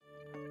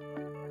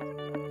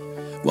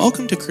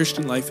Welcome to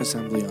Christian Life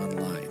Assembly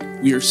Online.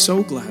 We are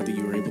so glad that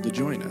you were able to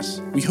join us.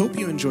 We hope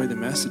you enjoy the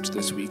message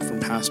this week from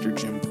Pastor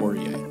Jim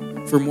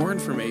Poirier. For more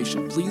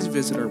information, please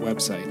visit our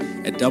website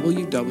at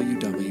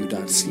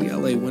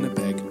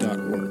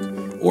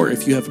www.clawinnipeg.org. Or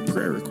if you have a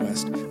prayer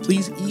request,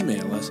 please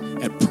email us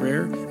at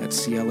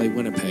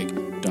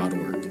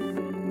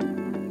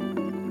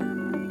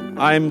prayer@clawinnipeg.org.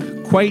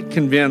 I'm quite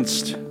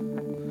convinced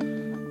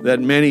that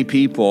many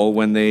people,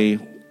 when they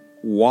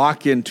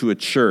walk into a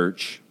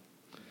church,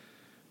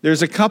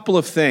 there's a couple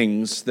of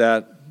things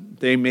that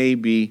they may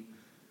be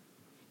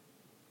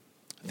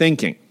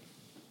thinking.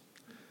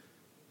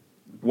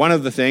 One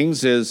of the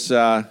things is,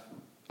 I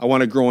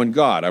want to grow in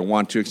God. I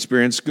want to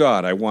experience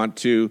God. I want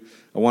to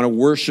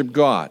worship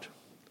God.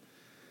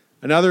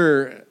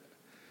 Another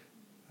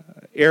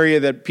area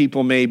that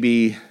people may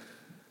be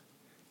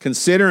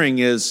considering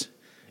is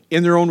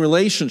in their own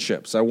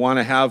relationships. I want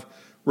to have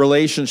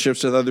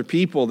relationships with other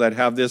people that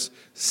have this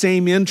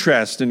same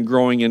interest in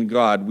growing in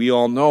God. We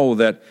all know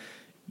that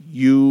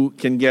you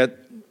can get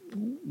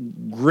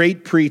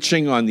great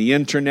preaching on the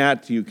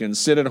internet. You can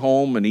sit at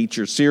home and eat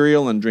your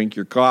cereal and drink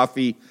your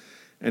coffee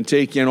and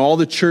take in all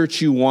the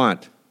church you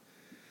want.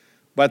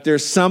 But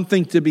there's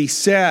something to be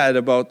said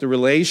about the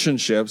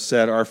relationships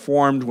that are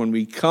formed when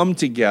we come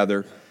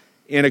together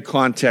in a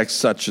context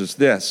such as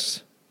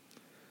this.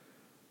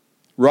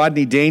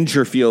 Rodney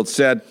Dangerfield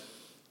said,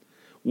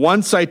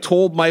 "Once I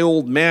told my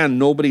old man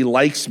nobody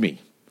likes me.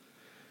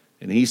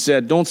 And he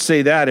said, 'Don't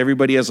say that,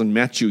 everybody hasn't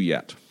met you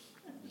yet.'"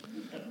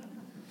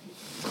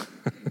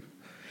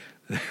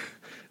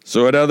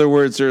 So in other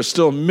words, there are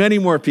still many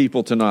more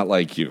people to not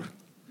like you.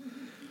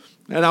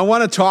 And I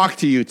want to talk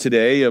to you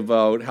today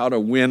about how to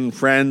win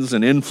friends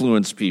and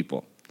influence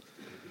people.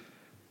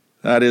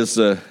 That is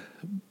the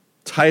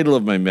title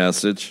of my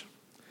message.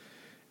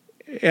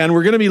 And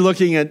we're going to be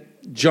looking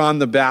at John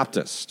the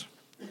Baptist.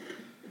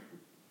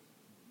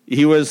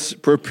 He was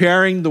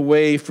preparing the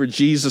way for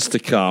Jesus to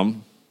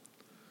come.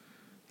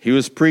 He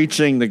was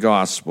preaching the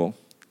gospel,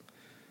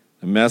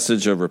 the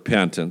message of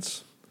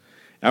repentance.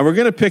 And we're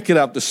going to pick it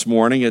up this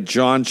morning at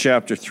John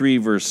chapter 3,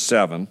 verse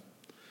 7,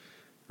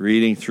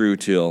 reading through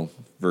till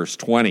verse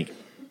 20.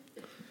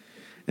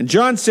 "And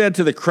John said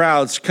to the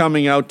crowds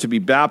coming out to be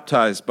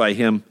baptized by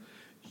him,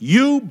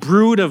 'You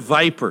brood of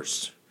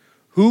vipers,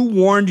 who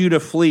warned you to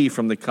flee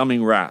from the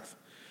coming wrath?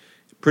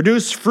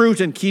 Produce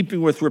fruit in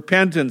keeping with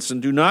repentance,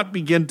 and do not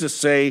begin to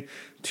say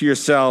to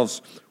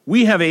yourselves,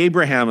 we have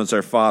Abraham as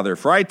our father.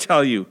 For I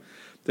tell you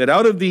that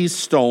out of these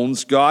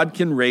stones God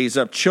can raise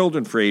up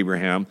children for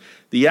Abraham.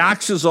 The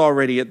axe is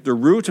already at the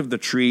root of the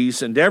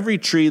trees, and every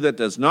tree that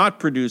does not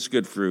produce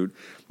good fruit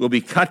will be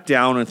cut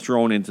down and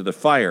thrown into the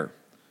fire.'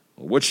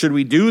 'Well, what should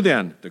we do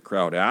then?' the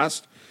crowd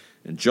asked.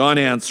 And John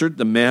answered,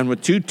 'The man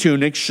with 2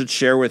 tunics should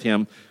share with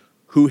him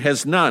who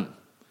has none.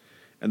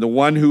 And the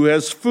one who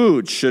has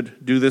food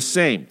should do the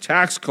same.'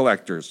 Tax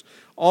collectors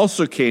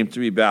also came to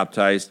be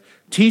baptized.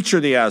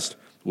 'Teacher,' they asked,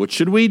 'what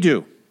should we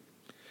do?'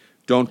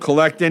 'Don't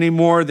collect any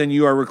more than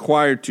you are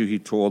required to,' he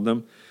told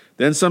them.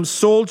 Then some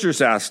soldiers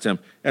asked him,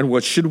 'And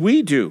what should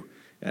we do?'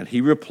 And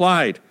he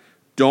replied,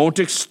 'Don't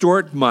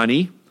extort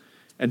money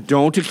and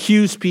don't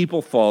accuse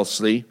people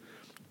falsely.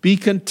 Be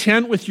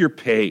content with your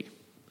pay.'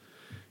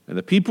 And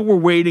the people were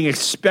waiting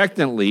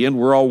expectantly and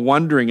were all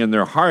wondering in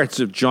their hearts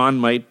if John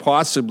might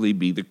possibly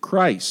be the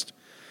Christ.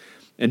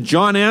 And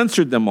John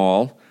answered them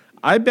all,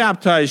 'I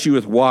baptize you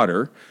with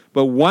water,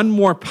 but one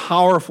more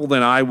powerful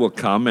than I will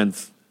come, and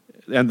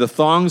the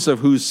thongs of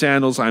whose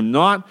sandals I'm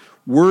not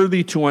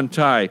worthy to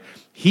untie.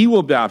 He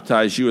will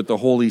baptize you with the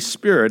Holy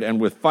Spirit and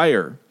with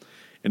fire.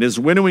 And his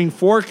winnowing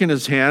fork in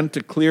his hand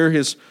to clear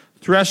his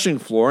threshing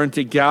floor and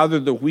to gather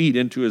the wheat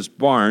into his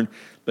barn,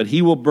 but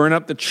he will burn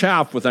up the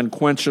chaff with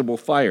unquenchable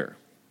fire.'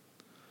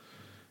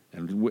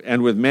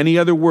 And with many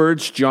other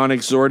words, John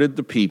exhorted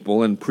the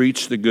people and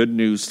preached the good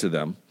news to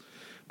them.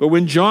 But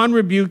when John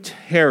rebuked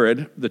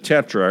Herod the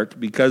Tetrarch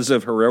because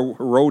of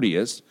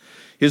Herodias,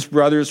 his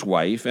brother's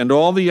wife, and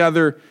all the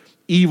other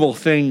evil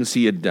things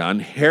he had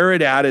done,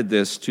 Herod added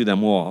this to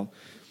them all,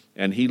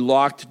 and he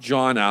locked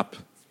John up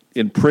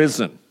in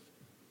prison."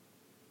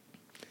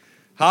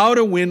 How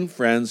to win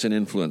friends and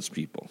influence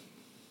people.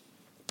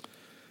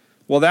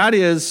 Well, that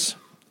is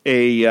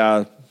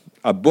a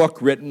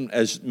book written,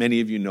 as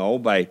many of you know,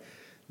 by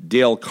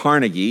Dale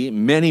Carnegie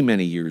many,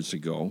 many years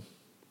ago.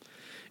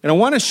 And I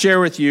want to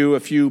share with you a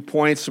few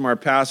points from our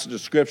passage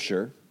of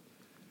Scripture.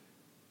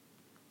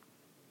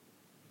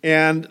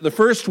 And the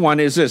first one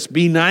is this: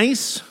 be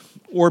nice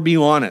or be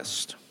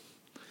honest.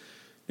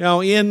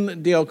 Now,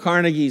 in Dale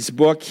Carnegie's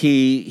book,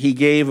 he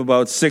gave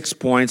about 6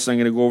 points. I'm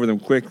going to go over them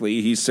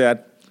quickly. He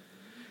said,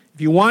 if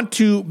you want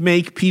to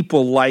make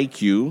people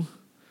like you,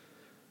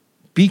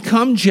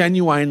 become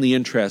genuinely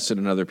interested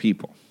in other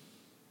people.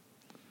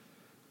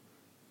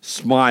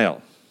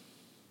 Smile.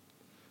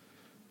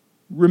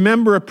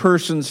 Remember a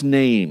person's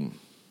name.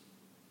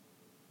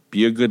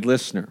 Be a good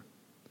listener.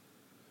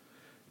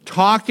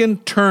 Talk in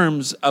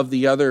terms of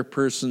the other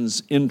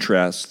person's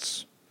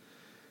interests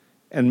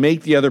and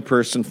make the other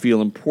person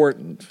feel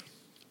important,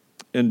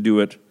 and do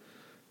it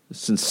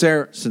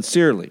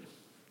sincerely.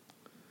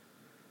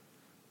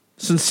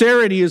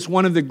 Sincerity is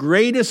one of the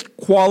greatest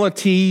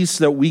qualities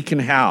that we can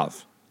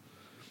have.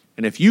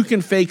 And if you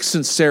can fake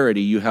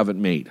sincerity, you have it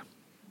made.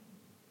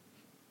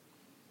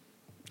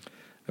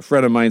 A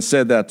friend of mine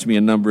said that to me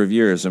a number of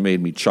years. It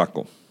made me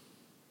chuckle.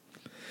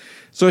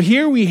 So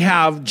here we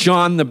have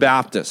John the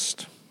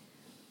Baptist.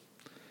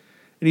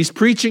 And he's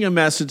preaching a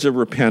message of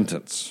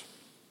repentance.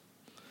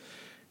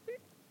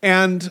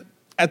 And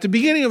at the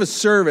beginning of a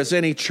service,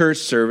 any church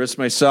service,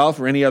 myself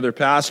or any other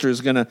pastor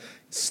is going to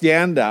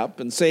stand up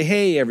and say,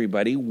 hey,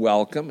 everybody,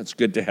 welcome. It's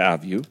good to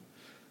have you.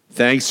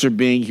 Thanks for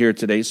being here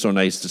today. So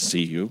nice to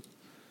see you.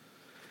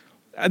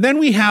 And then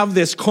we have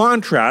this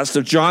contrast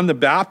of John the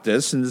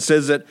Baptist, and it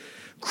says that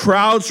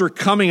crowds were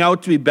coming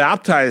out to be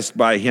baptized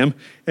by him.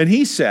 And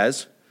he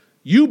says,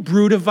 you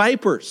brood of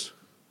vipers,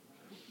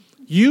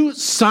 you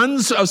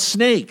sons of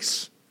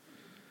snakes,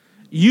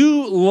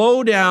 you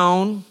low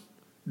down,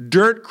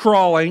 dirt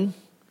crawling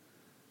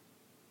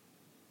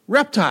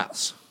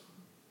reptiles.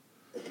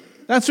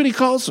 That's what he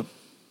calls them.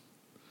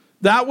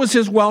 That was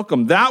his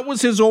welcome. That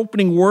was his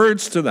opening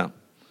words to them.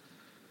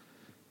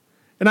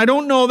 And I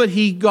don't know that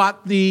he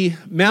got the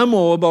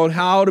memo about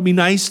how to be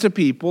nice to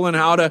people and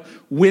how to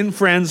win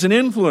friends and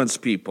influence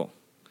people.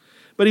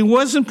 But he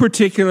wasn't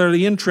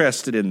particularly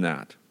interested in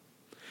that.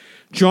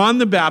 John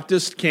the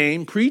Baptist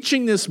came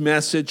preaching this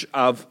message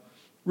of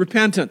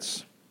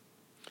repentance.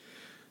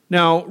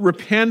 Now,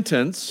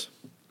 repentance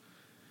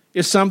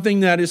is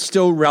something that is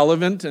still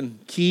relevant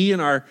and key in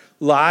our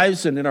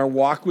lives and in our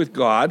walk with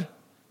God,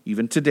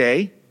 even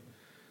today.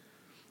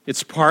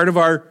 It's part of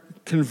our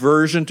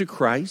conversion to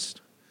Christ,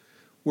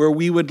 where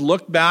we would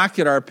look back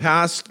at our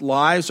past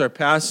lives, our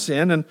past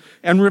sin,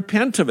 and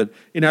repent of it.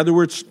 In other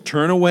words,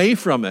 turn away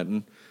from it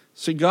and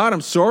say, God,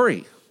 I'm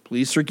sorry.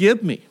 Please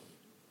forgive me.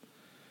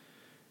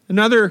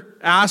 Another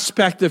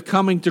aspect of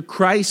coming to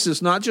Christ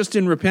is not just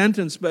in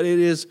repentance, but it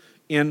is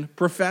in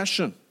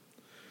profession.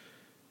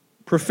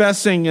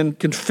 Professing and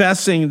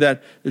confessing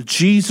that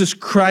Jesus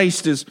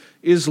Christ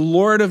is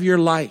Lord of your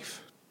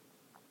life.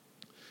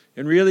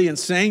 And really, in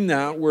saying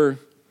that, we're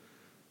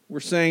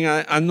saying,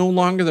 I'm no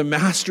longer the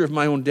master of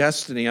my own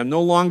destiny. I'm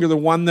no longer the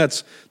one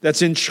that's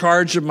in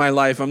charge of my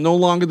life. I'm no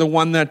longer the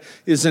one that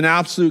is in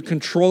absolute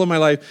control of my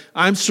life.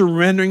 I'm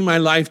surrendering my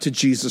life to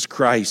Jesus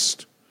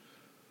Christ.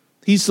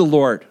 He's the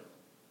Lord.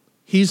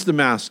 He's the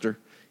master.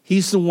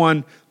 He's the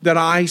one that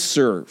I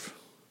serve.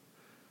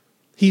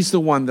 He's the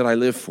one that I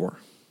live for.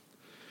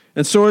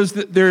 And so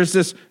there's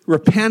this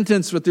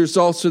repentance, but there's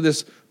also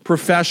this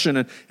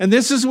profession. And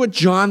this is what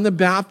John the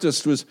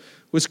Baptist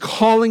was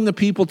calling the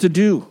people to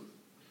do.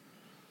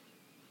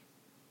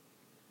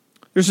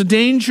 There's a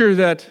danger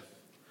that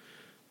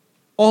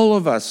all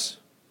of us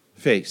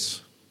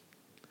face.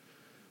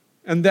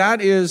 And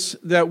that is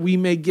that we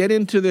may get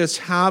into this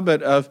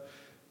habit of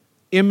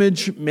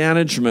image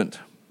management.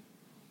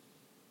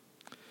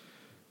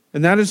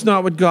 And that is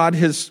not what God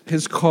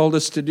has called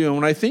us to do. And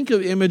when I think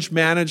of image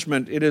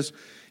management, it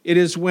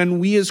is when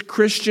we as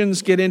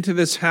Christians get into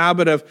this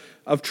habit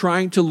of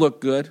trying to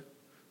look good,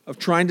 of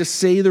trying to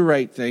say the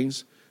right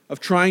things, of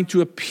trying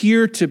to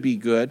appear to be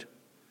good.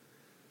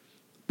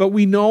 But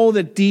we know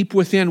that deep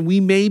within,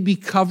 we may be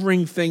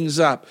covering things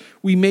up.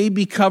 We may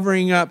be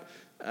covering up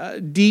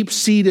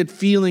deep-seated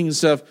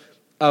feelings of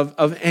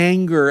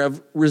anger,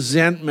 of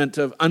resentment,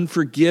 of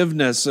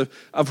unforgiveness,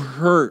 of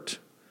hurt.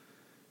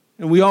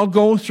 And we all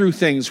go through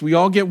things. We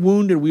all get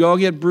wounded. We all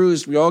get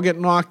bruised. We all get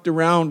knocked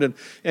around.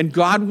 And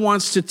God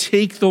wants to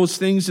take those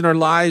things in our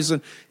lives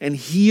and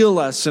heal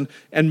us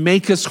and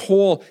make us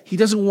whole. He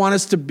doesn't want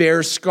us to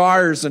bear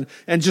scars and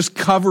just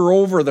cover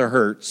over the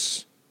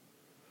hurts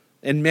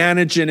and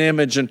manage an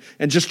image and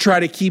just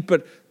try to keep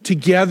it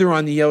together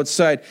on the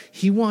outside.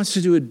 He wants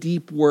to do a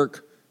deep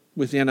work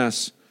within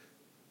us,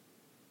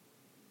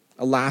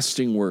 a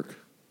lasting work,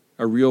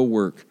 a real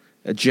work,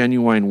 a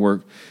genuine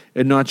work,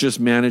 and not just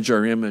manage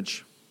our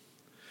image.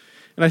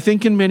 And I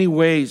think in many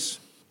ways,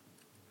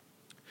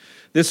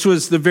 this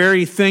was the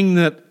very thing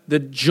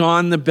that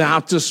John the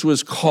Baptist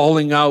was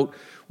calling out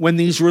when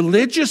these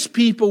religious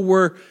people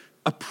were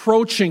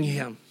approaching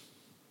him.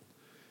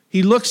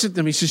 He looks at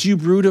them, he says, you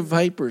brood of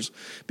vipers,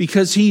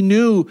 because he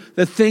knew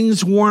that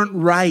things weren't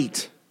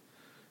right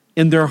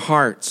in their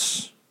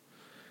hearts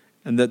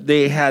and that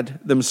they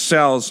had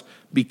themselves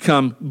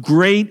become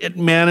great at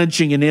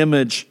managing an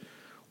image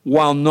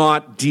while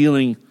not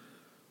dealing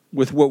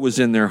with what was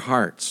in their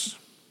hearts.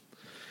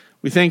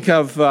 We think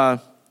of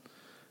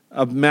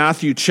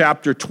Matthew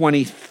chapter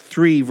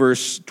 23,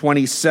 verse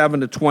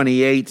 27 to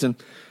 28,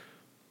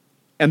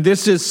 and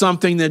this is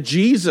something that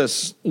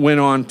Jesus went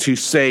on to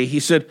say. He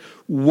said,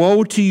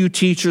 woe to you,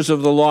 teachers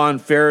of the law and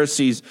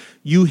Pharisees,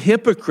 you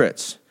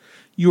hypocrites!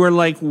 You are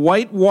like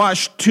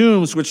whitewashed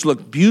tombs, which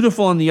look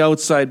beautiful on the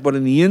outside, but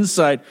on the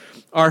inside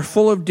are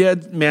full of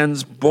dead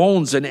men's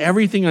bones and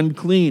everything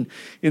unclean.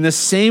 In the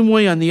same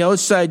way, on the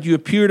outside, you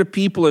appear to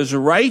people as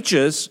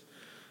righteous,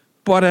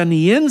 but on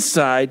the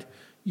inside,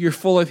 you're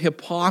full of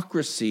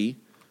hypocrisy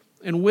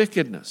and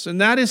wickedness. And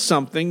that is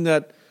something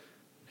that,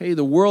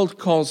 the world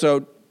calls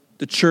out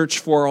the church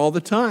for all the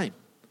time.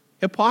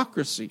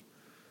 Hypocrisy.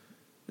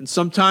 And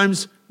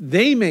sometimes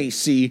they may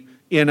see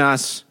in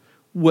us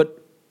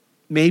what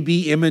may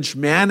be image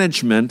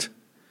management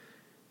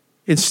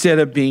instead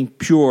of being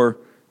pure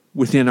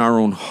within our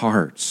own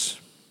hearts.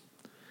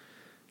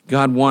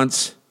 God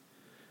wants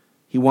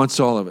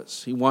all of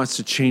us. He wants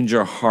to change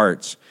our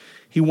hearts.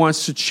 He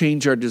wants to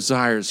change our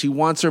desires. He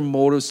wants our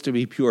motives to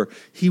be pure.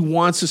 He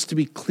wants us to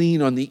be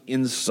clean on the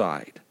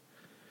inside.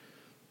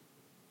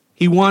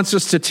 He wants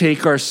us to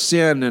take our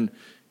sin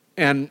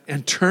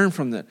and turn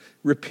from that,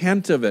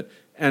 repent of it,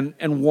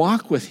 and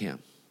walk with Him,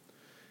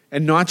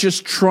 and not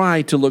just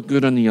try to look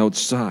good on the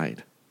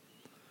outside.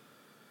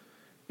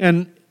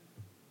 And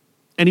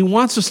He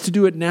wants us to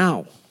do it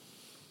now.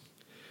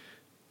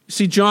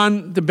 See,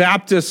 John the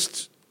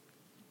Baptist,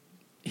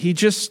 he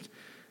just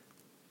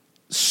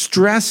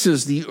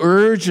stresses the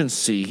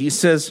urgency. He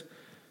says,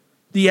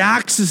 the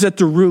axe is at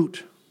the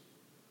root.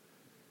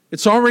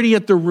 It's already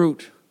at the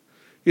root.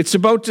 It's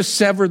about to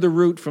sever the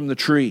root from the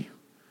tree.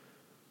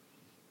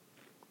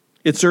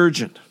 It's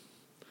urgent.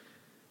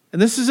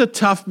 And this is a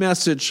tough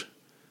message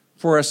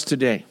for us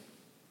today.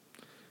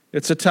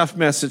 It's a tough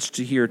message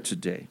to hear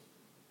today.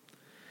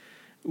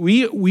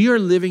 We are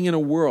living in a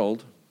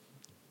world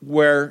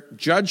where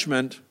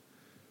judgment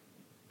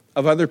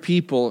of other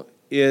people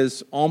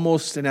is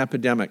almost an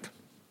epidemic.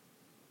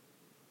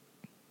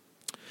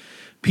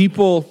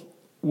 People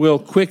will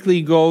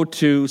quickly go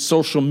to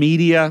social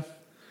media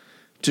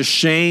to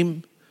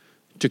shame,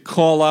 to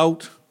call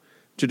out,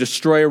 to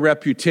destroy a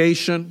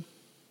reputation.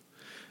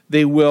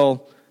 They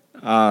will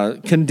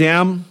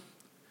condemn,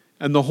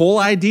 and the whole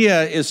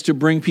idea is to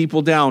bring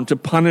people down, to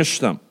punish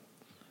them.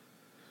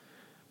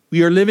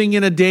 We are living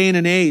in a day and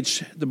an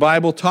age, the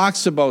Bible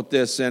talks about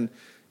this, and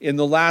in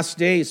the last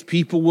days,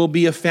 people will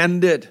be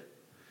offended.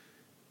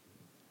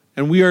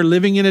 And we are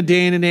living in a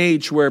day and an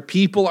age where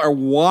people are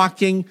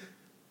walking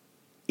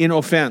in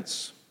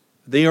offense.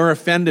 They are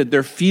offended.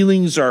 Their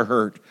feelings are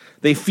hurt.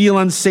 They feel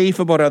unsafe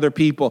about other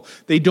people.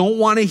 They don't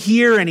want to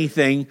hear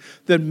anything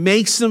that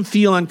makes them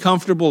feel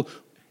uncomfortable.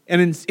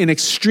 And in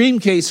extreme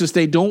cases,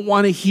 they don't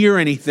want to hear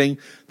anything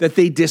that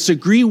they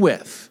disagree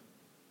with.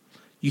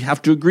 You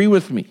have to agree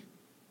with me.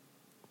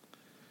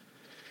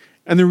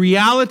 And the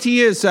reality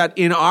is that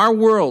in our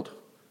world,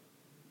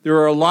 there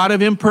are a lot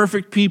of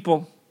imperfect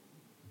people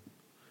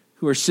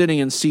who are sitting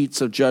in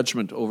seats of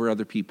judgment over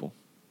other people.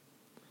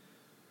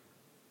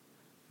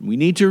 We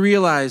need to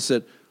realize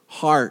that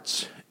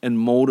hearts and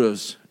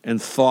motives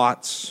and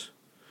thoughts,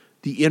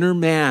 the inner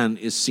man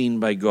is seen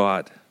by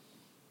God.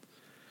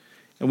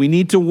 And we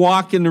need to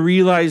walk in the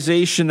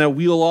realization that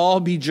we will all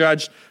be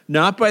judged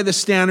not by the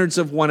standards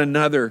of one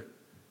another,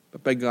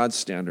 but by God's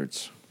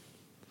standards.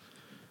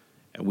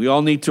 And we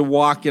all need to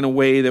walk in a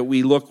way that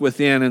we look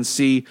within and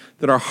see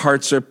that our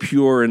hearts are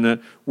pure and that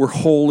we're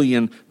holy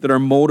and that our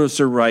motives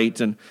are right.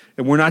 And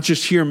we're not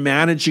just here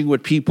managing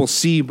what people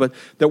see, but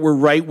that we're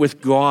right with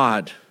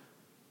God.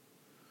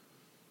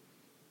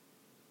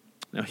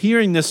 Now,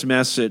 hearing this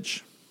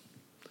message,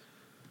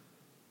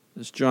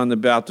 as John the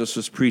Baptist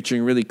was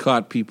preaching, really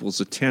caught people's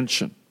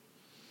attention.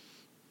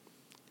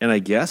 And I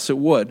guess it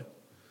would.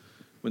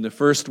 When the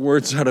first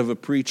words out of a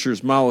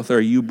preacher's mouth are,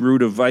 "You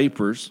brood of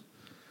vipers,"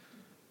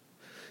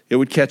 it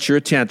would catch your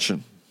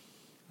attention.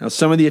 Now,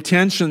 some of the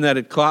attention that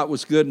it caught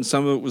was good and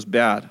some of it was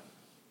bad.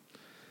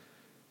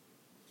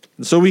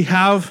 And so we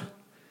have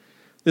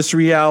this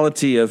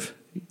reality of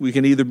we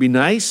can either be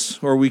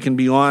nice or we can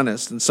be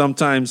honest. And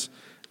sometimes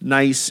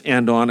nice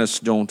and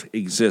honest don't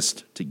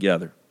exist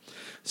together.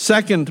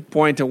 Second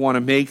point I want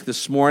to make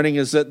this morning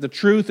is that the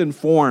truth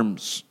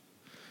informs.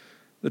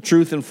 The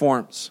truth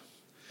informs.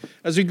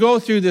 As we go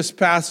through this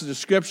passage of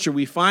Scripture,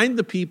 we find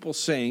the people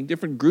saying,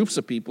 different groups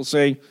of people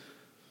saying,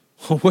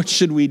 well, what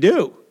should we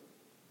do?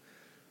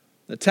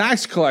 The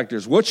tax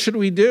collectors, what should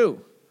we do?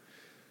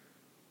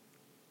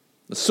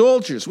 The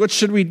soldiers, what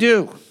should we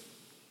do?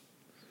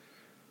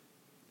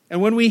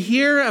 And when we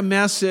hear a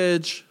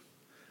message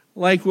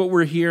like what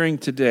we're hearing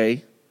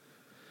today,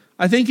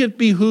 I think it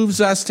behooves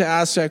us to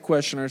ask that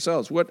question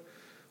ourselves.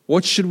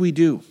 What should we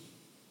do?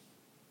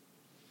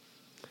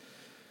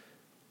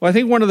 Well, I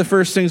think one of the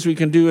first things we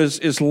can do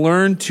is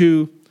learn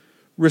to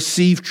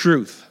receive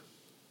truth.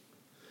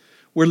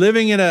 We're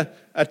living in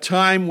a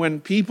time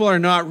when people are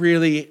not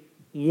really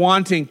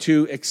wanting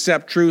to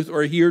accept truth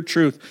or hear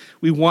truth.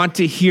 We want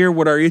to hear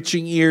what our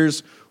itching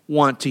ears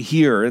want to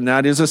hear. And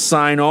that is a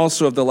sign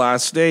also of the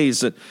last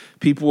days, that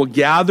people will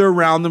gather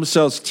around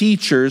themselves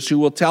teachers who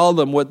will tell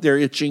them what their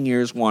itching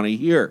ears want to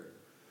hear.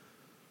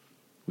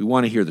 We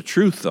want to hear the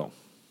truth, though.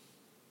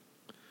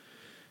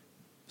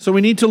 So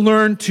we need to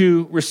learn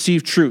to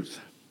receive truth.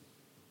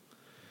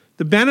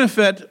 The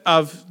benefit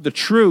of the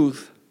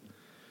truth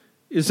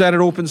is that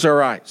it opens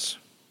our eyes.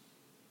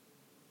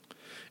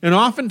 And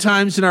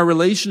oftentimes in our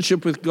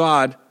relationship with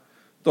God,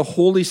 the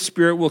Holy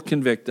Spirit will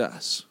convict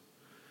us.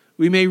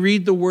 We may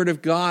read the Word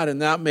of God,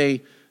 and that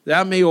may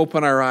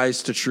open our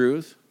eyes to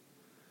truth.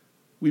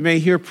 We may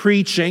hear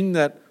preaching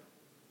that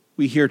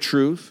we hear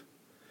truth.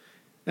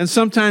 And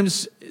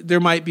sometimes there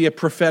might be a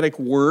prophetic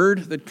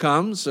word that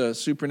comes, a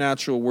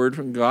supernatural word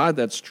from God,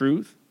 that's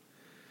truth.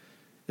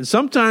 And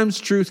sometimes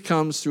truth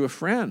comes through a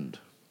friend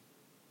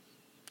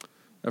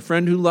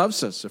who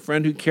loves us, a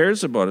friend who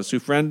cares about us, a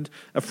friend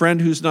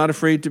who's not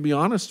afraid to be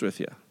honest with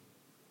you.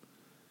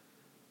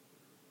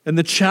 And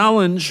the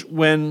challenge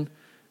when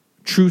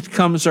truth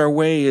comes our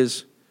way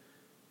is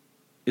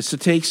to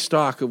take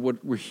stock of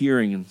what we're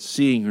hearing and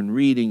seeing and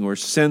reading or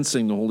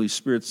sensing the Holy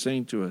Spirit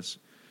saying to us,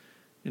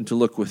 and to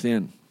look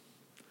within.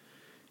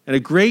 And a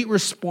great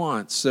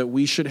response that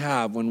we should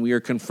have when we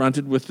are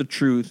confronted with the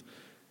truth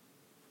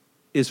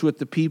is what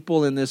the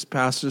people in this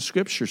passage of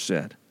Scripture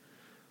said.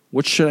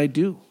 What should I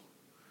do?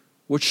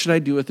 What should I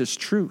do with this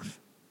truth?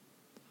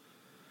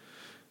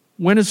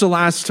 When is the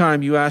last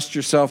time you asked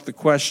yourself that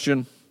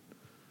question,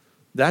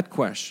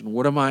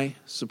 what am I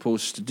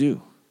supposed to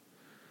do?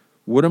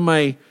 What am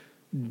I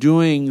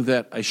doing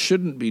that I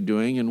shouldn't be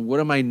doing, and what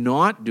am I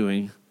not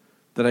doing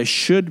that I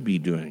should be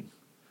doing?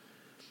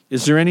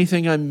 Is there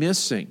anything I'm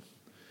missing?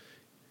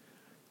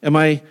 Am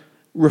I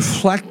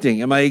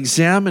reflecting? Am I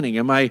examining?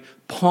 Am I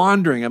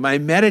pondering? Am I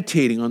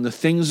meditating on the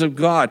things of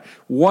God?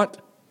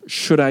 What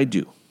should I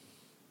do?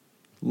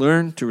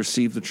 Learn to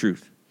receive the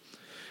truth.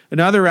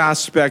 Another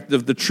aspect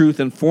of the truth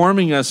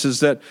informing us is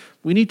that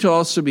we need to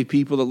also be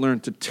people that learn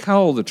to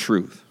tell the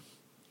truth.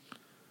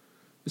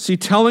 You see,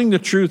 telling the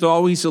truth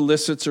always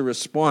elicits a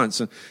response.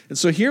 And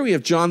so here we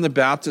have John the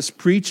Baptist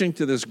preaching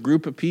to this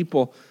group of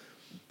people,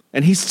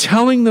 and he's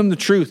telling them the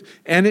truth,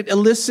 and it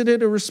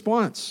elicited a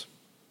response.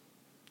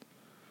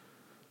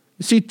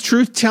 You see,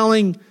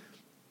 truth-telling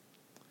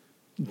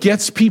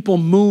gets people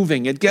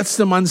moving. It gets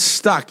them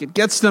unstuck. It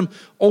gets them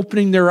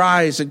opening their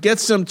eyes. It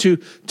gets them to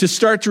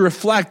start to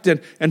reflect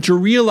and to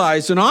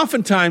realize. And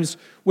oftentimes,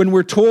 when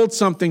we're told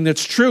something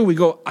that's true, we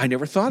go, I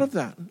never thought of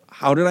that.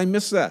 How did I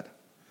miss that?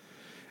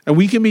 And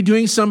we can be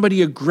doing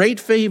somebody a great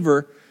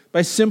favor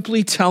by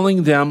simply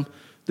telling them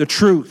the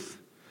truth.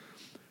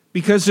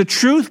 Because the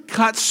truth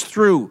cuts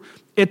through.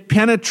 It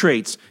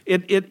penetrates.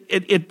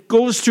 It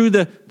goes through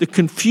the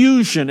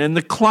confusion and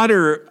the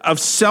clutter of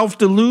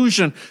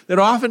self-delusion that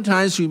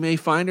oftentimes we may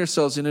find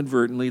ourselves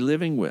inadvertently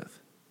living with.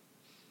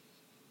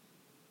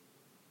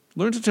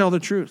 Learn to tell the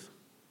truth.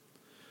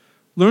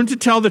 Learn to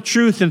tell the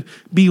truth and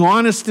be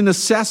honest in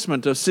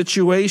assessment of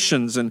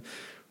situations. And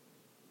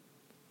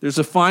there's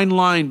a fine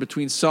line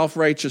between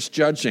self-righteous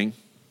judging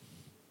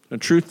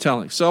and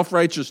truth-telling.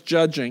 Self-righteous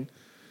judging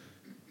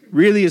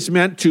really is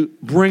meant to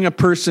bring a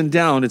person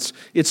down.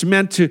 It's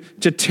meant to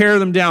tear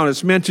them down.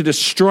 It's meant to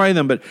destroy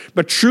them.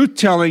 But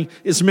truth-telling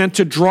is meant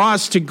to draw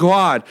us to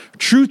God.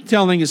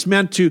 Truth-telling is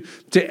meant to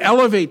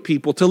elevate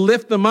people, to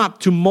lift them up,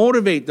 to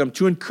motivate them,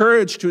 to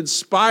encourage, to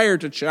inspire,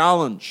 to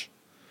challenge.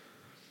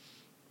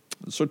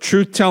 So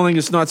truth-telling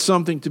is not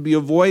something to be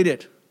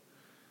avoided.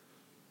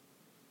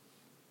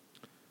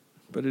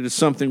 But it is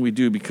something we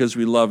do because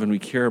we love and we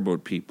care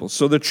about people.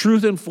 So the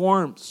truth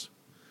informs.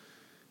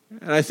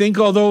 And I think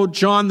although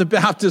John the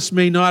Baptist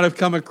may not have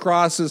come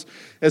across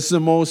as the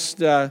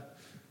most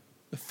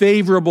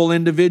favorable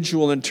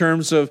individual in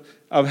terms of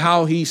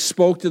how he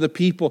spoke to the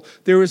people,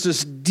 there was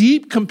this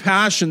deep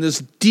compassion, this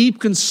deep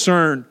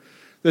concern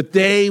that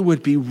they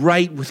would be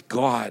right with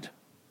God.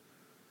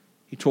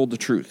 He told the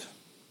truth.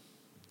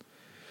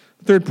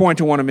 The third point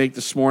I want to make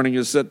this morning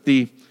is that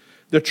the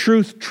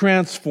truth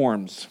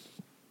transforms.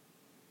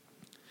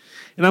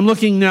 And I'm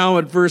looking now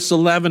at verse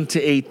 11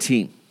 to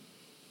 18.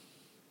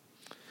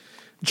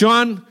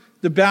 John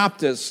the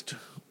Baptist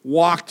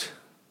walked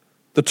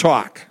the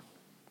talk.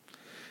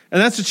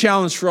 And that's a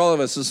challenge for all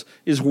of us,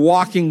 is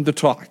walking the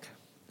talk.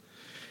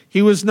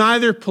 He was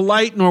neither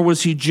polite nor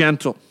was he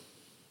gentle.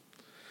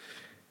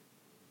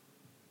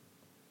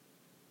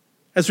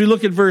 As we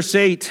look at verse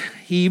 8,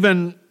 he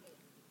even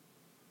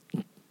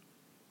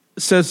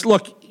says,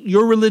 look,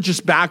 your religious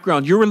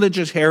background, your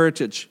religious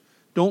heritage,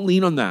 don't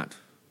lean on that.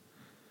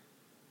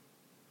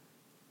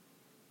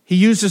 He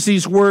uses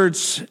these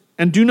words,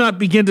 and do not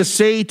begin to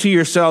say to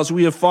yourselves,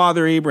 we have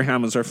Father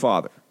Abraham as our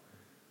father.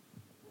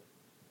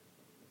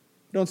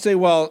 Don't say,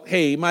 well,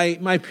 hey,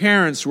 my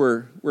parents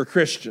were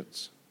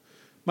Christians.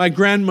 My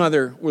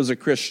grandmother was a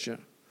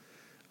Christian.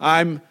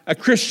 I'm a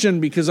Christian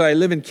because I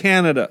live in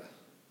Canada.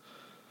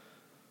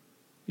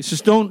 He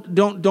says, don't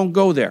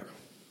go there.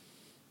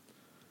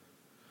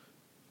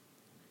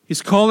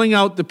 He's calling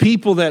out the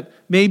people that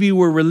maybe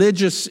were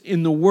religious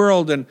in the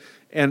world and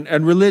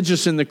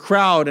religious in the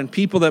crowd, and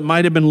people that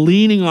might have been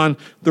leaning on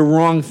the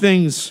wrong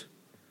things.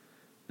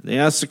 And they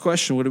ask the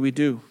question, what do we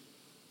do?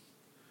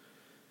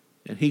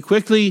 And he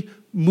quickly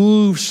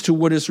moves to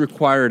what is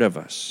required of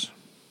us.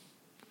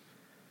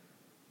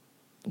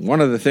 One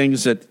of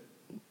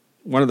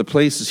the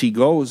places he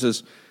goes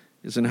is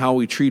in how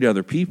we treat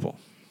other people,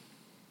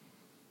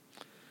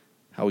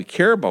 how we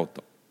care about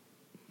them.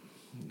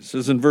 It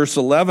says in verse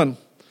 11,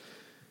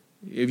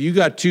 if you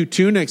got 2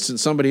 tunics and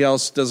somebody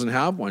else doesn't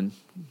have one,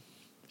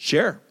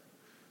 share.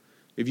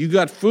 If you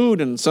got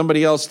food and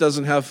somebody else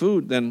doesn't have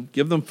food, then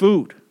give them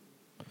food.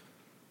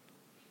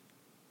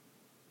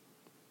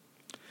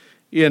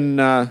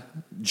 In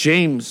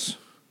James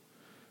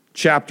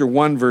chapter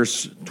 1,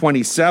 verse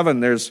 27,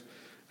 there's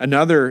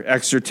another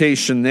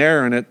exhortation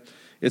there, and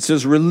it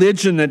says,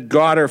 religion that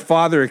God our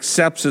Father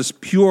accepts as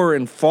pure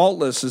and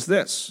faultless is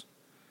this,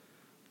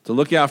 to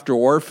look after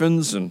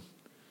orphans and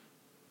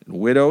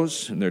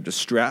widows in their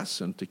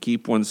distress, and to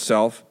keep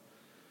oneself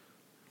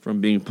from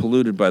being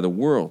polluted by the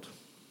world.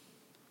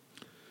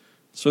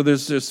 So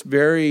there's this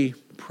very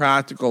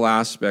practical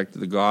aspect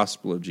of the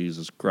gospel of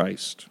Jesus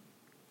Christ,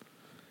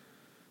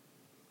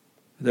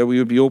 that we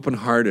would be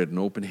open-hearted and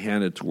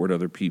open-handed toward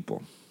other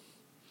people,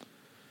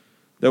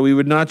 that we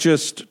would not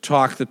just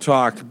talk the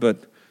talk,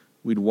 but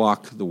we'd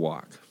walk the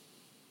walk.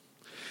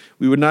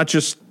 We would not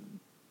just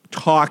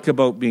talk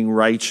about being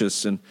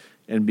righteous and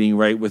being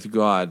right with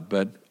God,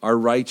 but our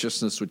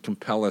righteousness would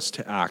compel us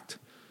to act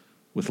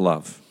with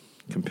love,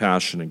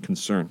 compassion, and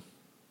concern.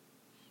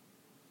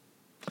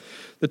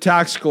 The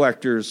tax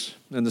collectors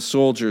and the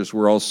soldiers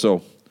were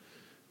also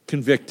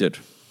convicted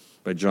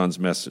by John's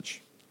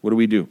message. What do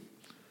we do?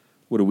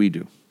 What do we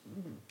do?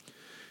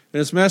 And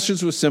his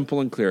message was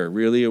simple and clear.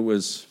 Really, it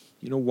was,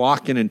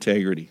 walk in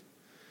integrity.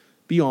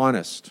 Be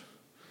honest.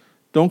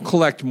 Don't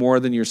collect more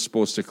than you're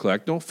supposed to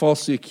collect. Don't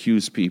falsely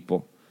accuse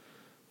people.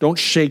 Don't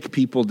shake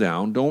people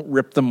down. Don't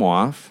rip them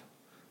off.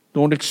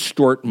 Don't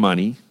extort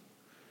money.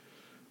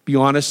 Be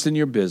honest in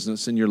your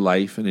business, in your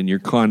life, and in your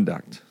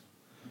conduct.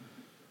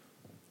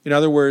 In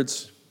other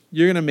words,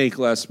 you're going to make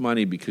less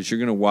money because you're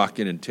going to walk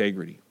in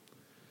integrity.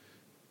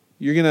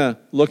 You're going to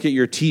look at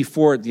your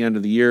T4 at the end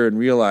of the year and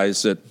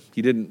realize that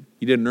you didn't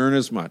earn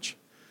as much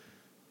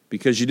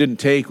because you didn't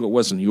take what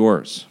wasn't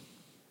yours.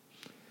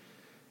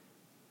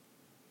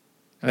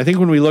 And I think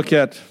when we look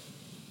at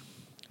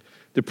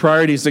the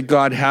priorities that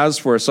God has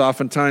for us,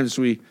 oftentimes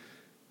we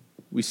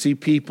see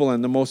people,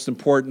 and the most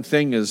important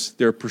thing is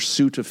their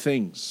pursuit of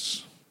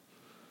things.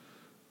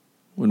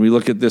 When we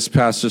look at this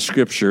passage of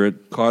Scripture,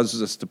 it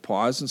causes us to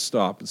pause and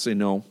stop and say,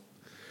 no,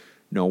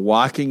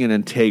 walking in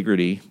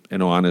integrity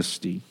and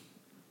honesty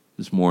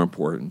is more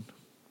important.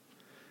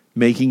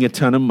 Making a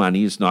ton of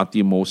money is not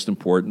the most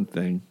important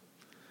thing.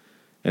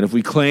 And if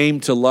we claim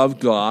to love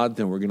God,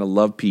 then we're going to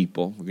love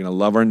people. We're going to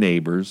love our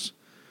neighbors.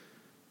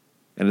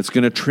 And it's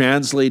going to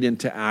translate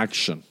into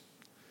action.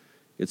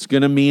 It's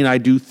going to mean I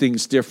do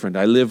things different.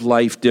 I live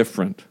life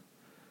different.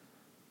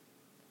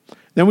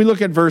 Then we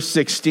look at verse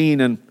 16,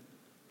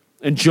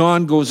 and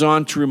John goes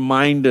on to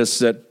remind us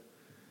that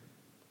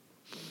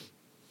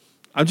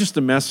I'm just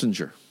a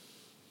messenger.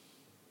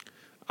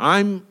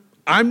 I'm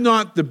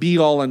not the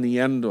be-all and the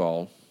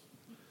end-all.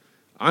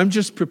 I'm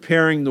just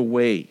preparing the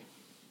way.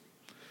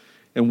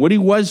 And what he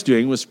was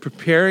doing was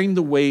preparing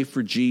the way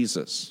for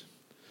Jesus.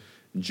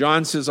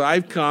 John says,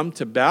 I've come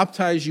to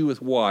baptize you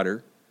with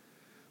water,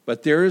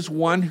 but there is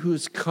one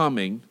who's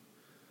coming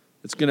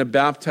that's going to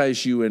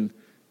baptize you in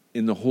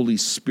the Holy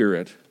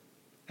Spirit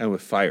and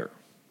with fire.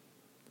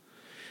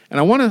 And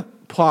I want to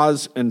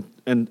pause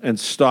and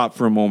stop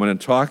for a moment and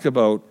talk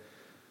about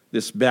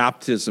this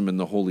baptism in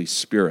the Holy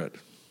Spirit.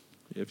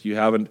 If you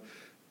haven't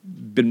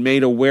been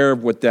made aware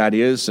of what that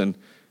is, and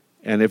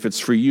if it's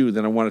for you,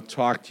 then I want to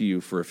talk to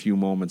you for a few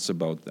moments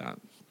about that.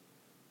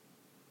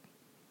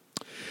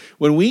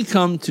 When we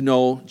come to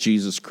know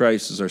Jesus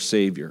Christ as our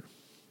Savior,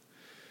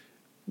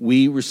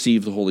 we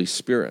receive the Holy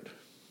Spirit.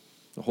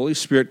 The Holy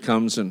Spirit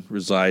comes and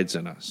resides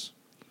in us.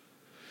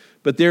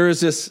 But there is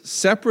this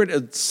separate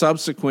and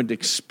subsequent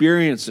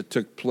experience that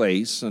took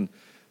place on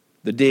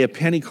the day of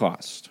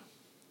Pentecost.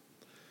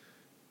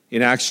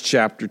 In Acts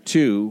chapter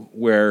 2,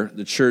 where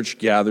the church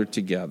gathered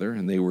together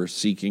and they were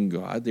seeking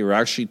God, they were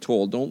actually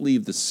told, don't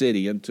leave the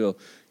city until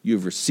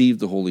you've received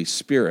the Holy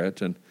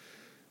Spirit. And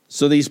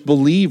so these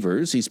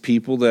believers, these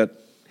people that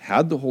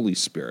had the Holy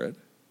Spirit,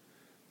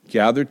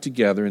 gathered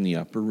together in the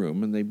upper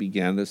room and they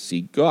began to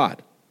seek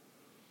God.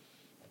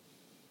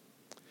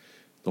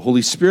 The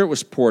Holy Spirit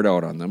was poured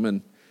out on them,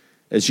 and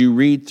as you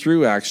read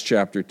through Acts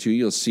chapter 2,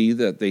 you'll see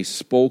that they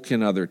spoke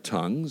in other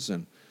tongues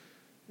and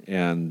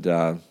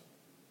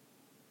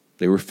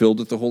they were filled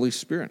with the Holy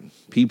Spirit.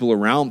 People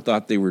around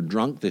thought they were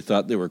drunk. They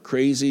thought they were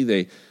crazy.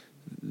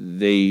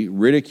 They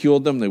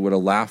ridiculed them. They would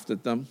have laughed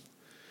at them.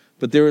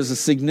 But there was a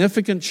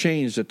significant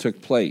change that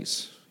took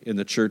place in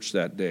the church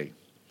that day.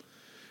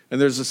 And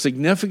there's a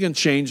significant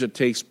change that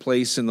takes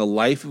place in the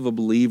life of a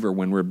believer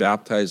when we're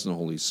baptized in the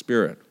Holy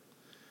Spirit.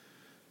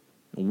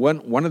 And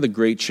one of the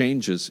great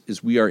changes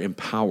is we are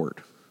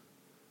empowered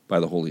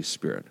by the Holy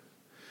Spirit.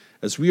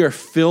 As we are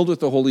filled with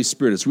the Holy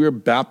Spirit, as we are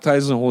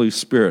baptized in the Holy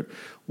Spirit,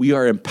 we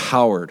are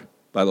empowered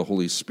by the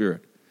Holy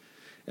Spirit.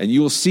 And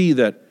you will see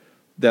that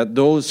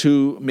those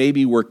who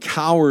maybe were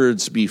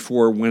cowards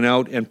before went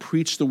out and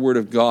preached the Word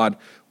of God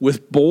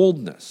with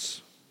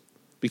boldness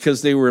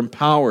because they were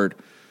empowered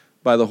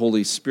by the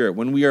Holy Spirit.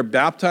 When we are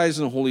baptized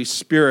in the Holy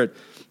Spirit,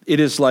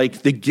 it is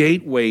like the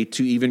gateway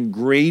to even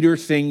greater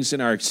things in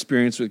our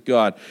experience with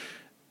God.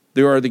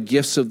 There are the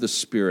gifts of the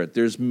Spirit.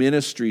 There's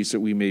ministries that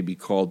we may be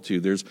called to.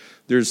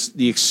 There's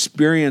the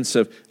experience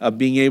of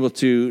being able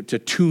to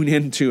tune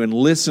into and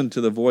listen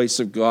to the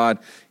voice of God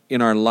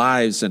in our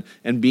lives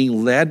and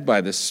being led by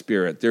the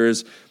Spirit. There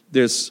is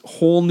this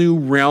whole new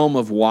realm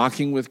of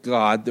walking with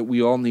God that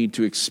we all need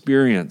to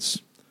experience.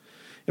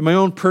 In my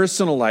own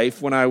personal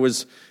life, when I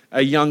was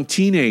a young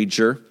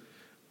teenager,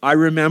 I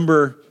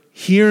remember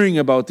hearing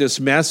about this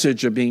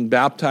message of being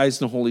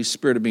baptized in the Holy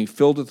Spirit, of being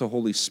filled with the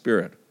Holy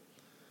Spirit.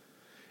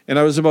 And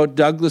I was about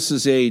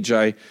Douglas's age.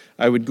 I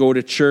would go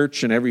to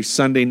church, and every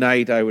Sunday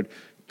night I would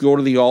go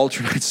to the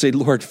altar and I'd say,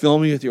 Lord, fill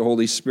me with your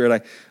Holy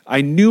Spirit.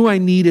 I knew I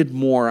needed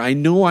more. I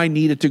knew I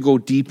needed to go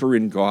deeper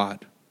in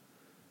God.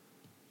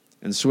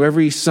 And so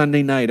every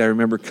Sunday night, I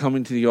remember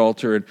coming to the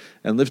altar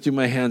and lifting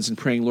my hands and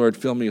praying, Lord,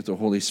 fill me with the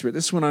Holy Spirit.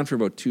 This went on for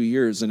about 2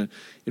 years, and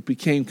it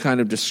became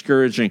kind of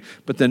discouraging.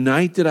 But the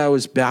night that I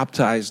was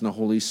baptized in the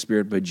Holy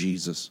Spirit by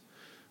Jesus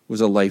was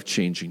a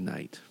life-changing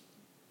night.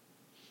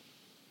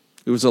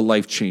 It was a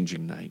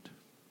life-changing night.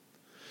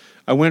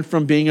 I went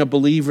from being a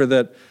believer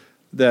that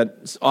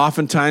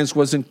oftentimes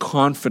wasn't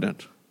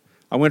confident.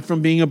 I went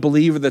from being a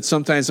believer that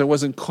sometimes I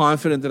wasn't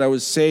confident that I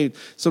was saved.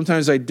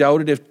 Sometimes I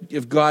doubted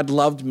if God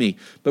loved me.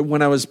 But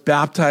when I was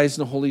baptized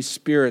in the Holy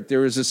Spirit, there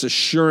was this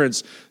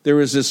assurance, there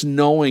was this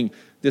knowing,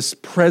 this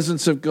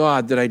presence of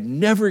God that I'd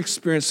never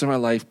experienced in my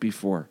life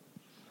before.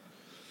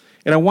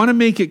 And I want to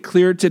make it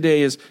clear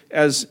today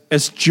as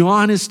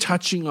John is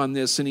touching on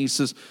this, and he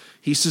says,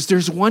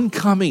 there's one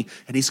coming,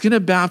 and he's going to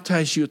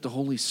baptize you with the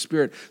Holy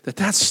Spirit,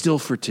 that's still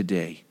for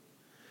today.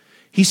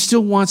 He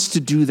still wants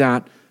to do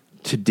that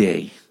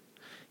today.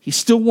 He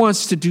still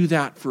wants to do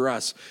that for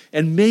us.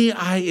 And may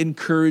I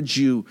encourage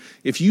you,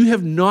 if you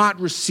have not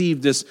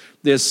received this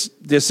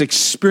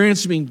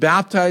experience of being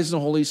baptized in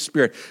the Holy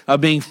Spirit, of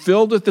being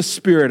filled with the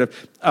Spirit,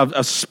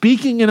 of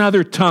speaking in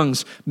other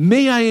tongues,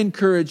 may I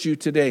encourage you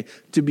today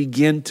to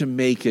begin to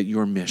make it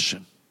your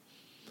mission.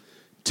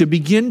 To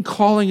begin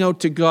calling out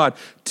to God,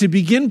 to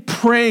begin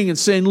praying and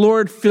saying,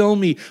 Lord, fill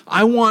me.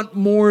 I want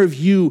more of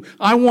you.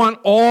 I want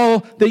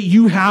all that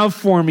you have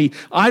for me.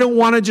 I don't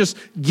want to just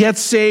get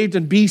saved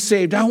and be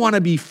saved. I want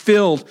to be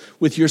filled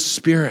with your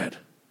Spirit.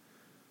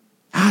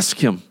 Ask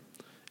him.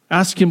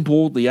 Ask him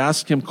boldly.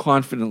 Ask him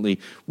confidently.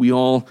 We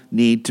all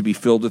need to be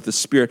filled with the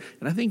Spirit.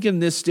 And I think in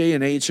this day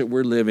and age that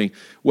we're living,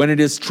 when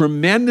it is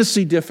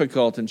tremendously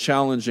difficult and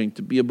challenging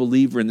to be a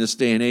believer in this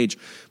day and age,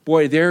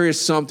 boy, there is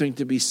something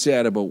to be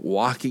said about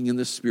walking in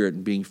the Spirit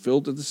and being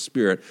filled with the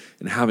Spirit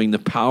and having the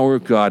power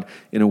of God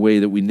in a way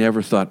that we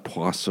never thought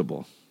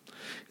possible.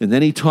 And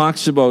then he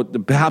talks about the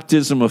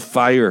baptism of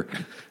fire.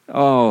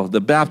 Oh, the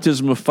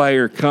baptism of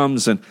fire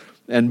comes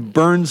and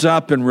burns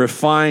up and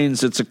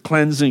refines. It's a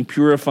cleansing,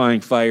 purifying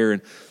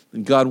fire.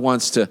 And God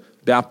wants to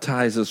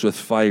baptize us with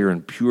fire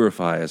and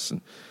purify us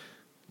and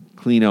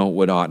clean out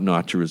what ought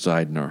not to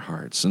reside in our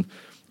hearts. And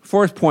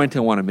fourth point I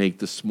want to make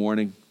this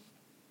morning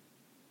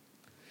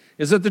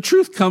is that the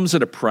truth comes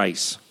at a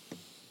price.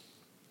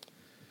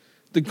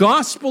 The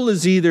gospel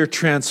is either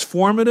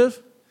transformative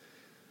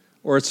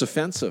or it's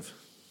offensive.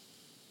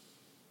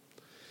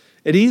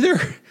 It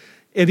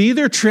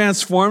either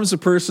transforms a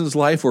person's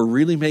life or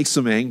really makes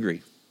them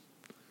angry.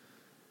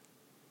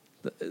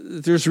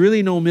 There's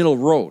really no middle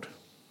road.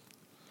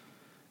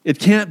 It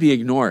can't be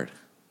ignored.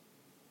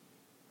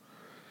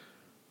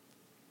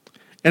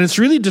 And it's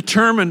really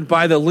determined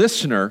by the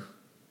listener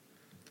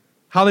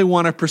how they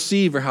want to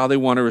perceive or how they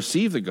want to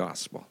receive the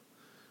gospel,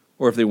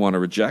 or if they want to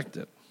reject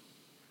it.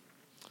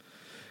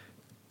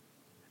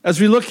 As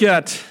we look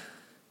at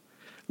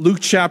Luke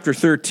chapter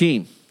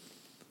 13,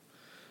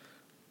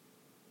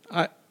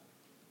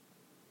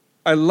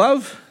 I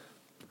love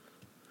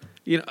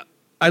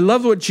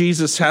what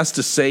Jesus has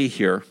to say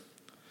here.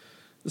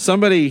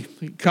 Somebody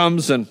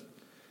comes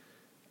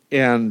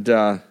and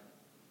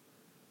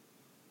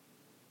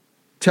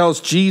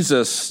tells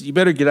Jesus, you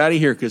better get out of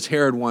here because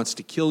Herod wants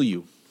to kill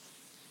you.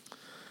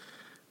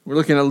 We're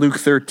looking at Luke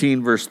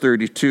 13, verse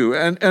 32.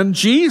 And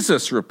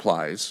Jesus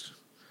replies,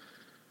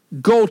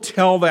 go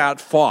tell that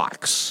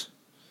fox,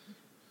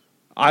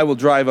 I will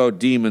drive out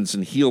demons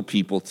and heal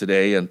people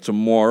today and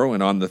tomorrow,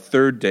 and on the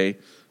third day,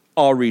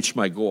 I'll reach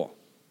my goal.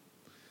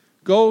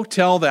 Go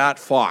tell that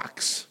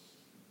fox.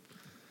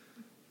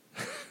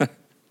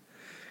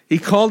 He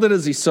called it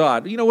as he saw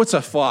it. You know, what's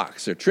a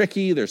fox? They're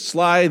tricky, they're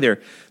sly, they're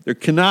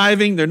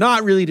conniving, they're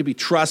not really to be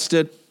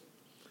trusted.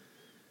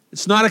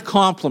 It's not a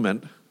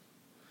compliment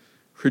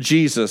for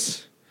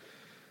Jesus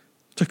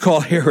to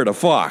call Herod a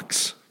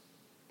fox.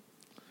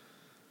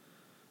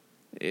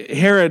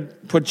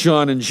 Herod put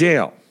John in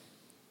jail.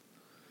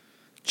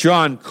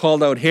 John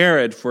called out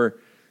Herod for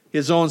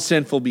his own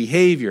sinful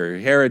behavior.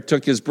 Herod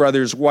took his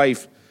brother's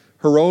wife,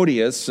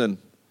 Herodias, and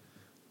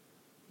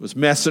was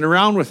messing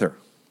around with her.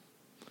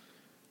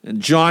 And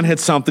John had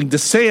something to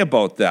say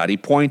about that. He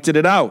pointed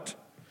it out.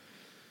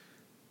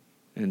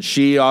 And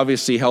she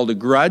obviously held a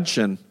grudge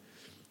and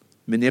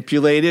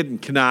manipulated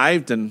and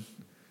connived, and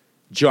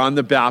John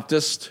the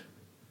Baptist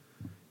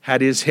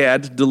had his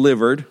head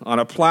delivered on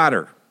a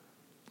platter.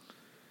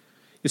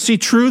 You see,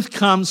 truth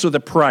comes with a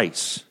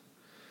price.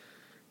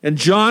 And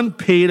John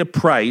paid a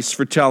price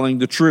for telling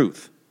the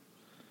truth.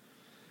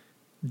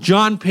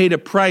 John paid a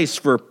price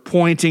for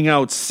pointing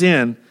out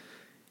sin,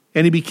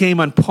 and he became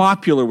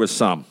unpopular with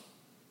some.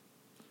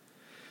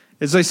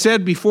 As I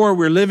said before,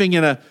 we're living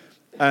in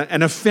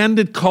an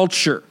offended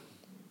culture.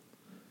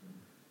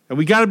 And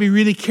we got to be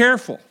really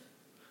careful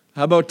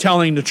about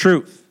telling the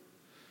truth.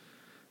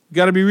 We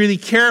got to be really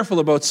careful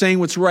about saying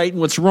what's right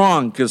and what's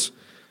wrong, because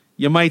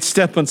you might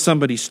step on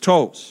somebody's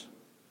toes.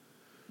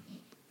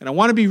 And I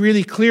want to be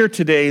really clear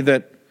today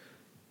that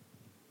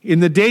in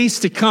the days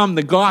to come,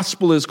 the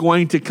gospel is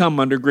going to come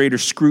under greater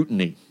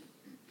scrutiny.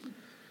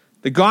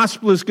 The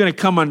gospel is going to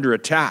come under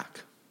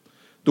attack.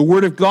 The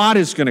word of God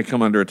is going to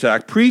come under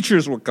attack.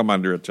 Preachers will come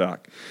under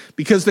attack,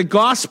 because the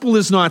gospel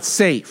is not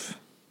safe.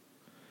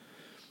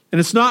 And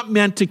it's not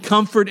meant to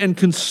comfort and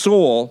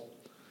console.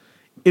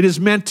 It is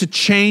meant to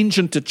change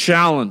and to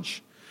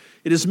challenge.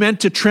 It is meant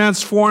to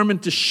transform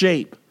and to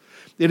shape.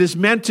 It is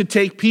meant to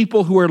take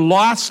people who are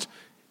lost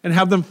and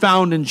have them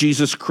found in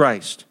Jesus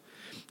Christ.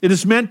 It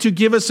is meant to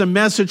give us a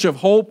message of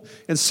hope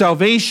and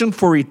salvation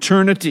for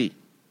eternity.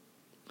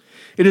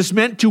 It is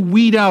meant to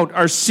weed out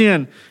our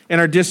sin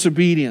and our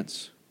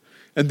disobedience.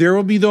 And there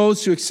will be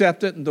those who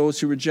accept it and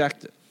those who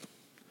reject it.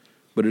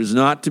 But it is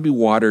not to be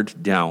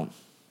watered down.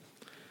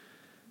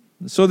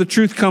 And so the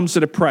truth comes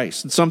at a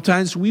price, and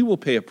sometimes we will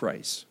pay a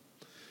price.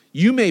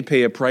 You may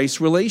pay a price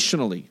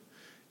relationally.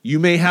 You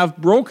may have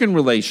broken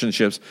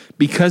relationships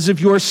because of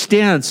your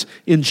stance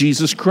in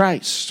Jesus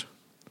Christ.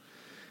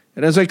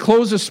 And as I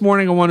close this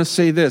morning, I want to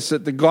say this,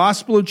 that the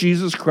gospel of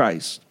Jesus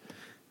Christ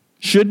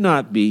should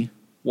not be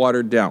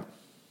watered down.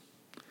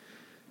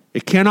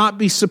 It cannot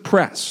be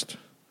suppressed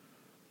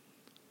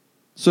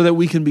so that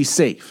we can be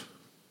safe.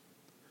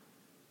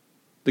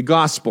 The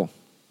gospel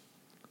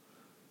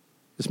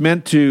is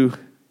meant to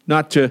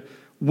not to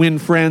win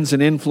friends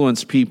and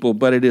influence people,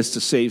 but it is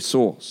to save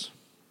souls.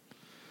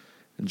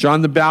 And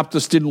John the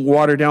Baptist didn't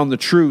water down the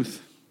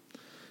truth,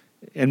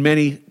 and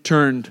many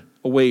turned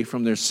away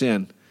from their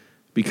sin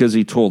because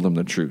he told them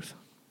the truth.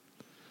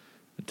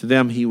 And to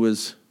them, he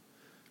was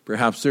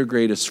perhaps their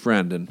greatest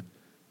friend and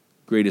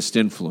greatest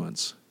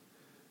influence,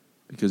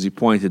 because he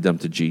pointed them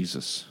to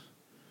Jesus.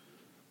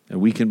 And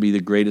we can be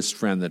the greatest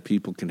friend that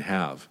people can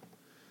have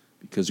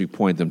because we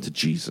point them to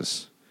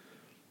Jesus,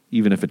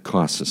 even if it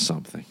costs us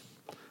something.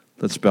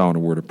 Let's bow in a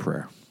word of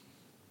prayer.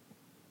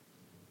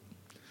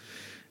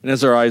 And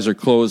as our eyes are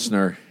closed and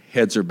our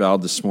heads are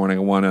bowed this morning,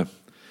 I want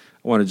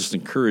to just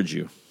encourage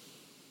you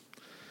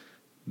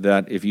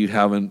that if you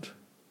haven't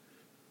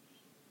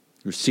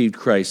received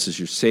Christ as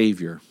your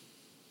Savior,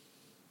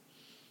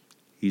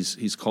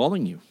 He's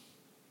calling you.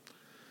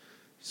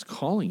 He's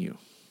calling you.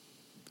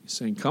 He's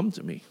saying, come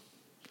to me.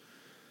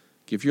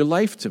 Give your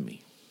life to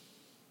me.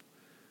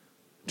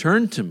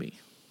 Turn to me.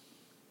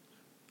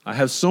 I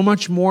have so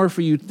much more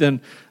for you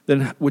than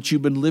what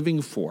you've been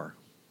living for.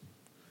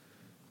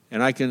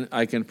 And I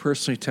can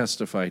personally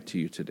testify to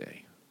you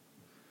today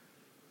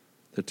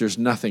that there's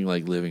nothing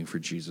like living for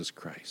Jesus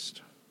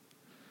Christ.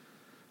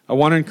 I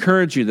want to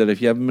encourage you that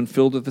if you haven't been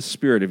filled with the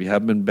Spirit, if you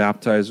haven't been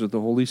baptized with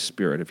the Holy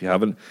Spirit, if you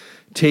haven't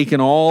taken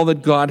all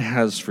that God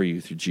has for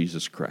you through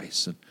Jesus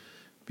Christ, and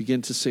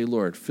begin to say,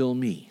 Lord, fill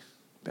me,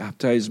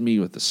 baptize me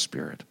with the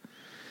Spirit.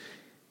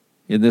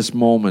 In this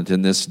moment,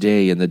 in this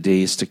day, in the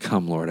days to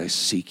come, Lord, I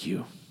seek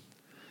you.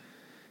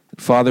 And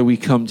Father, we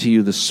come to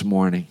you this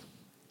morning.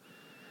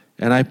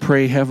 And I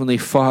pray, Heavenly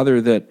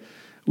Father, that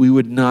we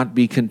would not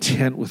be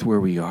content with where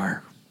we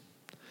are.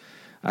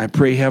 I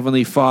pray,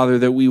 Heavenly Father,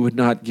 that we would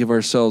not give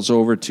ourselves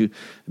over to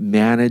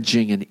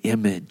managing an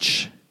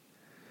image,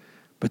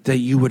 but that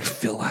you would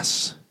fill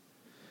us.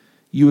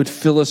 You would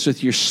fill us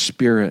with your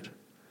Spirit.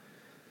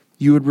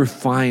 You would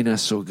refine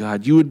us, oh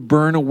God. You would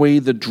burn away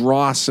the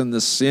dross and the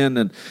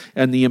sin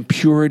and the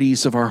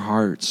impurities of our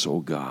hearts, oh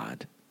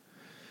God.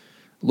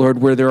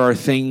 Lord, where there are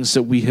things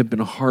that we have been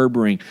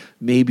harboring,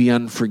 maybe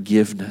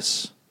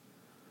unforgiveness,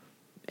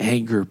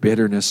 anger,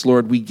 bitterness,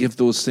 Lord, we give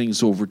those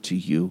things over to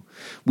you.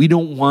 We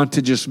don't want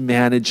to just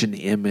manage an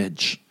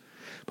image,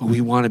 but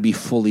we want to be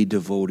fully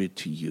devoted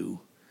to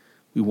you.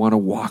 We want to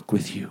walk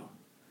with you.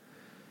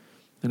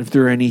 And if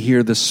there are any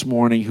here this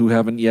morning who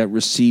haven't yet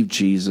received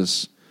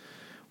Jesus,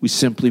 we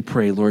simply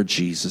pray, Lord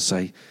Jesus,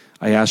 I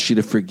ask you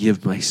to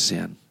forgive my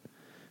sin.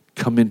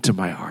 Come into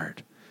my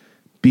heart.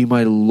 Be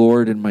my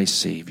Lord and my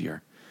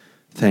Savior.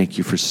 Thank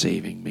you for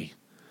saving me.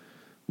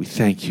 We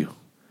thank you.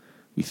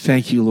 We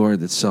thank you, Lord,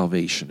 that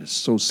salvation is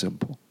so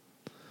simple.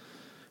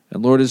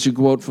 And Lord, as you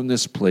go out from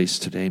this place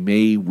today,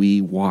 may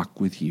we walk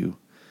with you,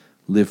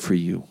 live for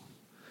you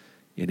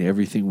in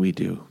everything we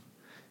do.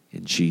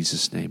 In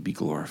Jesus' name be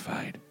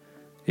glorified.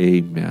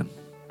 Amen.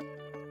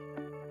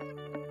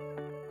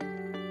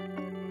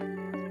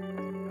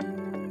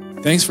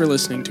 Thanks for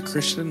listening to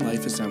Christian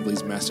Life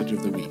Assembly's Message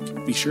of the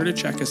Week. Be sure to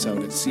check us out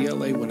at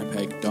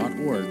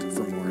clawinnipeg.org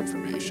for more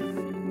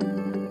information.